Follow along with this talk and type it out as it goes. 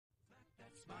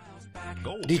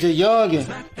djyoungin,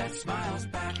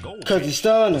 cause he's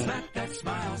stunning.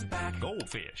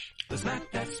 Goldfish. The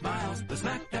snack that smiles, the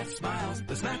snack that smiles,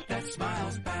 the snack that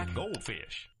smiles back.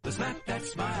 Goldfish. The snack that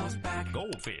smiles back.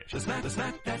 Goldfish. The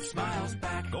snack that smiles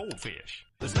back. Goldfish.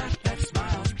 The snack that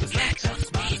smiles, the snack that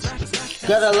smiles.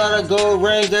 Got a lot of gold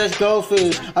rings, that's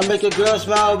goldfish. I make a girl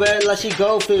smile back like she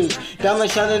goldfish.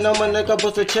 Diamond shining on my neck, I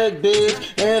bust a check, bitch.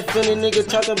 Infinity nigga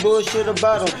talking bullshit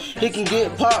about him. He can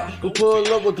get popped, we pull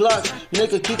up with Glocks.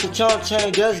 Nigga keep the chump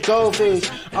chain, that's goldfish.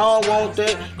 I don't want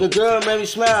that, the girl made me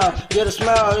smile. Yeah, the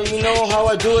smile, you know how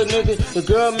I do it, nigga. The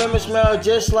girl made me smile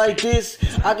just like this.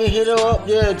 I can hit her up,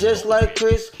 yeah, just like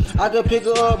Chris. I can pick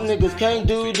her up, niggas can't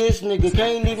do this, nigga.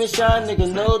 Can't even shine,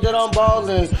 nigga, know that I'm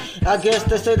ballin'. I guess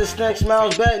they say the snack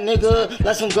smiles back, nigga.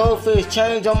 Like some goldfish,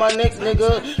 change on my neck,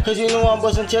 nigga. Cause you know I'm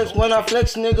bustin' checks when I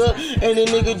flex, nigga. Any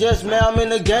nigga just man, I'm in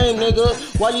the game,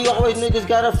 nigga. Why you always niggas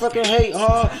gotta fucking hate,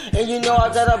 huh? And you know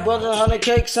I got a brother 100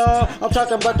 cakes, huh? I'm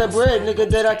talking about the bread, nigga,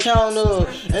 that I count up.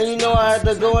 And you know I had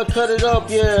to go and cut it up,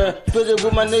 yeah. Split it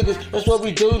with my niggas, that's what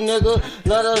we do, nigga.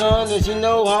 Lot of hundreds, you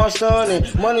know how I'm stunning.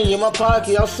 Money in my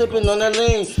pocket, I'm sipping on that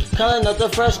lean. Counting up the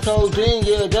fresh codeine,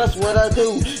 yeah, that's what I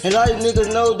do. And all these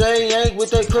niggas know they ain't with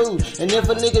their crew. And if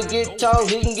a nigga get tall,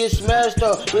 he can get smashed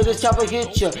up. Yeah, this chopper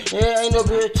hit ya. Yeah, ain't no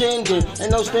pretending,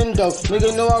 ain't no stendo.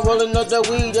 Nigga know I'm rolling up that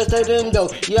weed, that's that endo.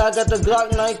 Yeah, I got the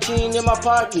Glock 19 in my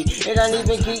pocket. And I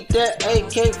even keep that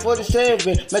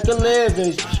AK-47. Make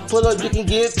 11s. Pull up, you can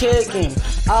get taken.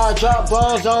 I drop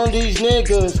bombs on these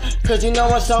niggas. Cause you know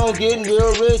my song getting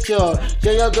real richer.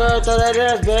 Yeah, your girl throw that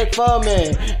ass back for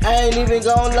me. I ain't even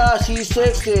gonna lie, she's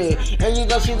sexy. And you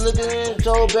know she looking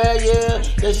so bad, yeah.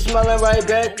 Yeah, she smiling right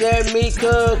back at me,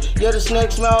 cause yeah, the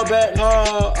snack smile back,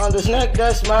 the snack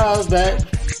that smiles back.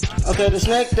 Okay, the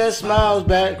snack that smiles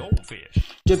back.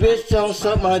 Your bitch don't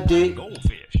suck my dick.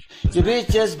 Your bitch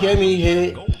just gave me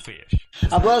head.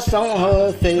 I bust on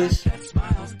her face.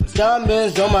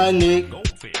 Diamonds on my neck.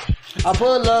 I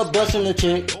pull up, bustin' the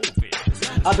chick.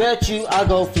 I bet you I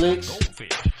go flicks.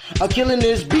 I'm killing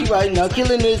this beat right now,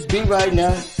 killing this beat right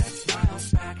now.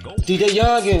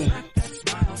 djyoungin,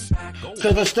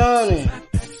 cause I'm stunning.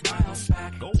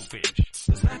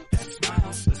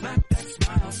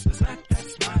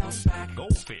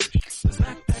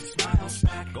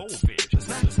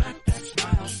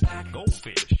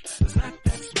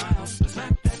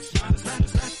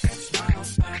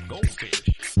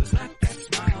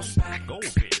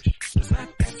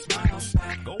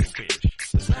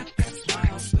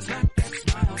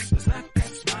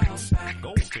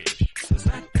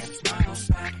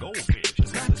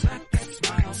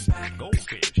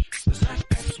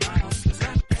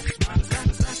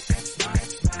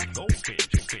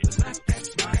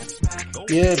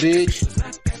 Yeah, bitch.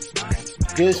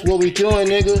 This what we doing,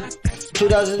 nigga.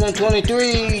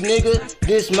 2023, nigga.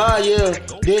 This my year.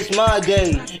 This my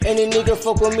day. Any nigga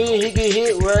fuck with me, he get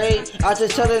hit, right? I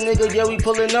just tell a nigga, yeah, we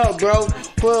pulling up, bro.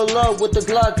 Pull up with the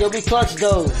Glock, yeah, we clutch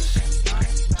those.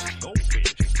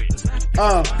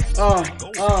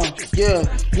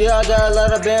 Yeah, I got a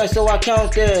lot of bands, so I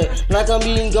count that. Like I'm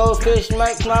eating goldfish,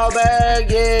 snack smile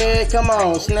bag, yeah, come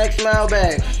on, snack smile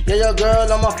bag. Yeah, your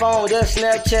girl on my phone, that's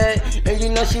Snapchat. And you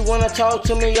know she wanna talk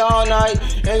to me all night.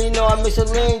 And you know I mix a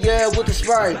lean, yeah, with the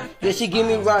Sprite. Yeah, she get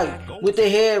me right, with the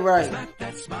head right.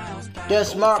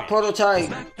 That's my prototype.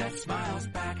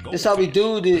 That's how we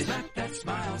do this.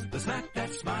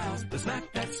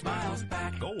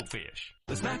 Goldfish.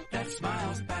 The snack that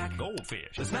smiles back.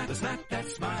 Goldfish. The snack that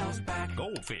smiles back.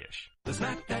 Goldfish. The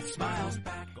snack that smiles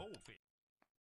back.